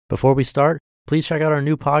Before we start, please check out our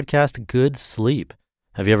new podcast, Good Sleep.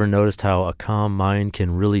 Have you ever noticed how a calm mind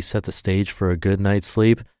can really set the stage for a good night's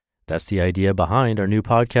sleep? That's the idea behind our new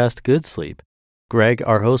podcast, Good Sleep. Greg,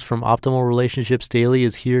 our host from Optimal Relationships Daily,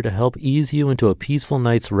 is here to help ease you into a peaceful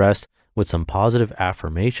night's rest with some positive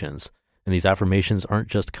affirmations. And these affirmations aren't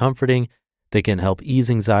just comforting, they can help ease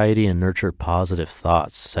anxiety and nurture positive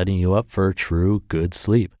thoughts, setting you up for true good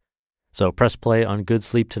sleep. So press play on Good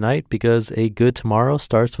Sleep tonight because a good tomorrow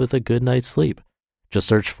starts with a good night's sleep. Just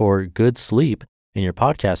search for Good Sleep in your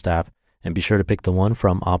podcast app and be sure to pick the one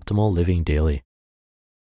from Optimal Living Daily.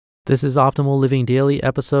 This is Optimal Living Daily,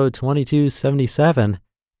 episode 2277,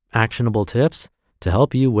 Actionable Tips to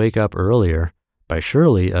Help You Wake Up Earlier by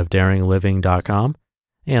Shirley of DaringLiving.com.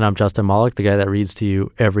 And I'm Justin Malik, the guy that reads to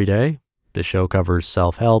you every day. This show covers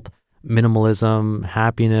self-help, minimalism,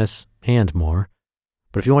 happiness, and more.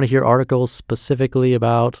 But if you want to hear articles specifically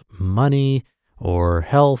about money or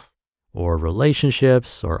health or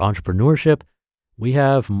relationships or entrepreneurship, we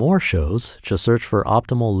have more shows. Just search for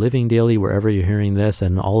Optimal Living Daily wherever you're hearing this,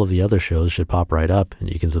 and all of the other shows should pop right up,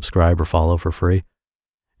 and you can subscribe or follow for free.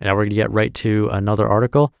 And now we're going to get right to another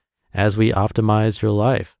article as we optimize your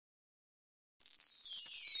life.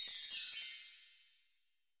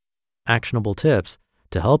 Actionable Tips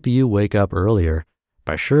to Help You Wake Up Earlier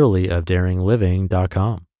by Shirley of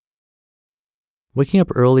DaringLiving.com. Waking up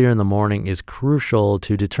earlier in the morning is crucial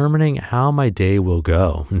to determining how my day will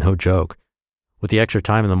go. No joke. With the extra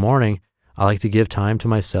time in the morning, I like to give time to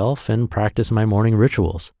myself and practice my morning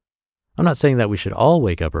rituals. I'm not saying that we should all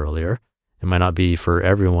wake up earlier. It might not be for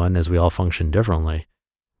everyone as we all function differently.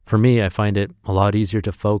 For me, I find it a lot easier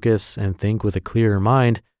to focus and think with a clearer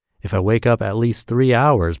mind if I wake up at least 3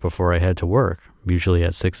 hours before I head to work, usually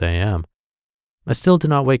at 6 a.m. I still do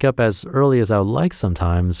not wake up as early as I would like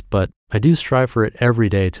sometimes, but I do strive for it every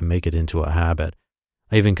day to make it into a habit.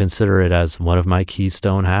 I even consider it as one of my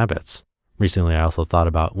keystone habits. Recently, I also thought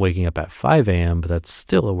about waking up at 5 a.m., but that's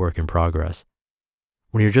still a work in progress.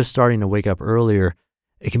 When you're just starting to wake up earlier,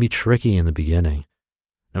 it can be tricky in the beginning.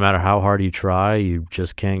 No matter how hard you try, you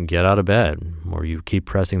just can't get out of bed, or you keep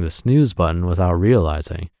pressing the snooze button without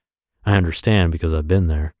realizing. I understand because I've been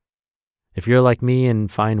there. If you're like me and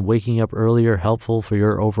find waking up earlier helpful for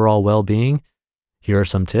your overall well-being, here are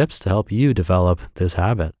some tips to help you develop this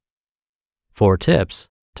habit. 4 tips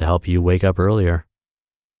to help you wake up earlier.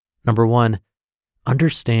 Number 1,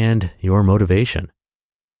 understand your motivation.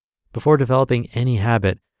 Before developing any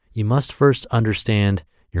habit, you must first understand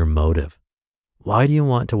your motive. Why do you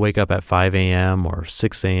want to wake up at 5 a.m. or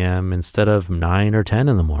 6 a.m. instead of 9 or 10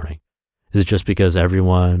 in the morning? Is it just because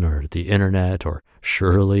everyone or the internet or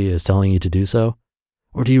Shirley is telling you to do so?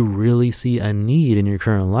 Or do you really see a need in your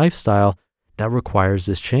current lifestyle that requires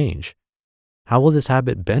this change? How will this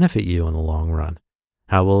habit benefit you in the long run?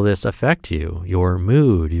 How will this affect you, your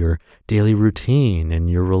mood, your daily routine, and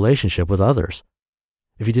your relationship with others?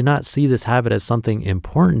 If you do not see this habit as something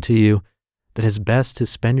important to you, then it's best to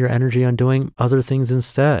spend your energy on doing other things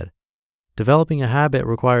instead. Developing a habit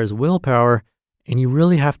requires willpower, and you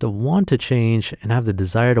really have to want to change and have the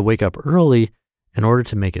desire to wake up early in order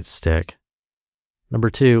to make it stick. Number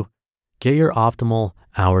 2, get your optimal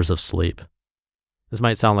hours of sleep. This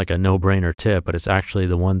might sound like a no-brainer tip, but it's actually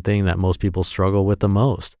the one thing that most people struggle with the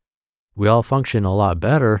most. We all function a lot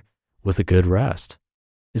better with a good rest.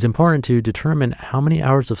 It's important to determine how many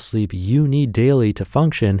hours of sleep you need daily to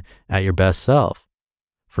function at your best self.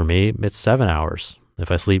 For me, it's 7 hours. If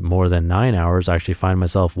I sleep more than 9 hours, I actually find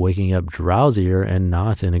myself waking up drowsier and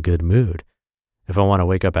not in a good mood. If I want to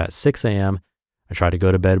wake up at 6 a.m., I try to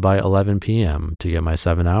go to bed by 11 p.m. to get my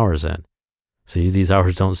 7 hours in. See, these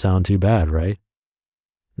hours don't sound too bad, right?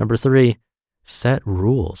 Number 3, set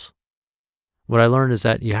rules. What I learned is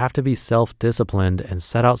that you have to be self-disciplined and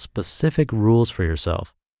set out specific rules for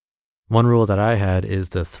yourself. One rule that I had is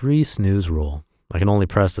the 3 snooze rule. I can only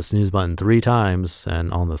press the snooze button 3 times,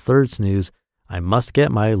 and on the 3rd snooze, I must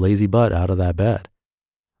get my lazy butt out of that bed.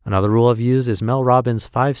 Another rule I've used is Mel Robbins'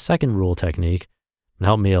 5-second rule technique. It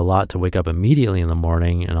helped me a lot to wake up immediately in the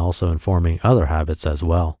morning and also informing other habits as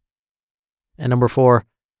well. And number 4,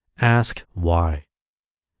 ask why.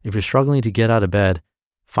 If you're struggling to get out of bed,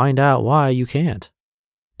 find out why you can't.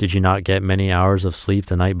 Did you not get many hours of sleep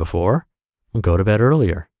the night before? Well, go to bed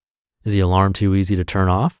earlier. Is the alarm too easy to turn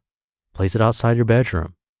off? Place it outside your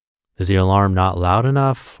bedroom. Is the alarm not loud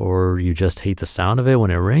enough, or you just hate the sound of it when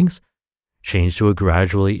it rings? Change to a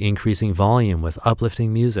gradually increasing volume with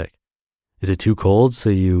uplifting music. Is it too cold so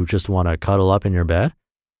you just want to cuddle up in your bed?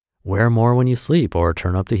 Wear more when you sleep or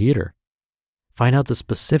turn up the heater. Find out the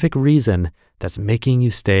specific reason that's making you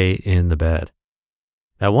stay in the bed.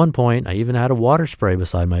 At one point, I even had a water spray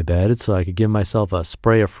beside my bed so I could give myself a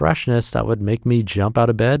spray of freshness that would make me jump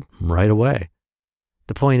out of bed right away.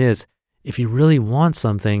 The point is, if you really want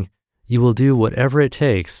something, you will do whatever it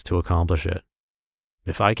takes to accomplish it.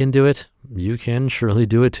 If I can do it, you can surely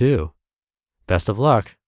do it too. Best of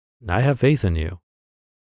luck. I have faith in you.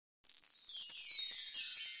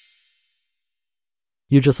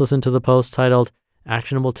 You just listened to the post titled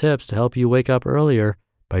Actionable Tips to Help You Wake Up Earlier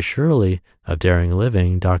by Shirley of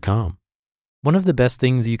DaringLiving.com. One of the best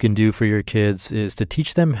things you can do for your kids is to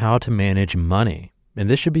teach them how to manage money. And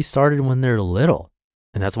this should be started when they're little.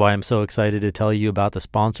 And that's why I'm so excited to tell you about the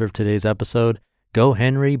sponsor of today's episode,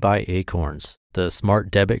 GoHenry by Acorns, the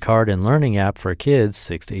smart debit card and learning app for kids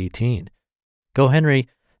 6 to 18. GoHenry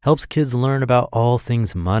helps kids learn about all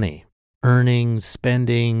things money, earning,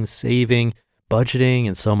 spending, saving, budgeting,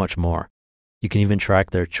 and so much more. You can even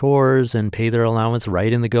track their chores and pay their allowance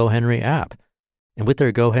right in the GoHenry app. And with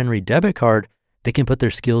their GoHenry debit card, they can put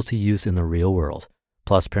their skills to use in the real world.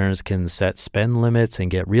 Plus, parents can set spend limits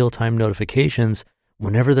and get real-time notifications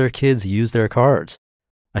whenever their kids use their cards.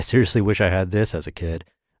 I seriously wish I had this as a kid.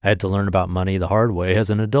 I had to learn about money the hard way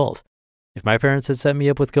as an adult. If my parents had set me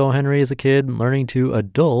up with GoHenry as a kid, learning to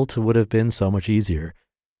adult would have been so much easier.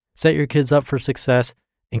 Set your kids up for success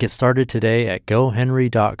and get started today at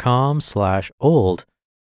GoHenry.com/old.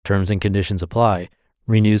 Terms and conditions apply.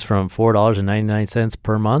 Renews from $4.99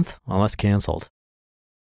 per month unless canceled.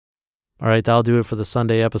 All right, that'll do it for the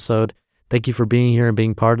Sunday episode. Thank you for being here and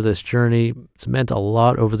being part of this journey. It's meant a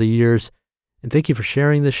lot over the years. And thank you for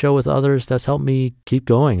sharing this show with others. That's helped me keep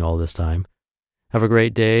going all this time. Have a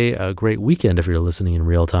great day, a great weekend if you're listening in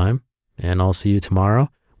real time. And I'll see you tomorrow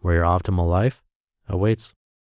where your optimal life awaits.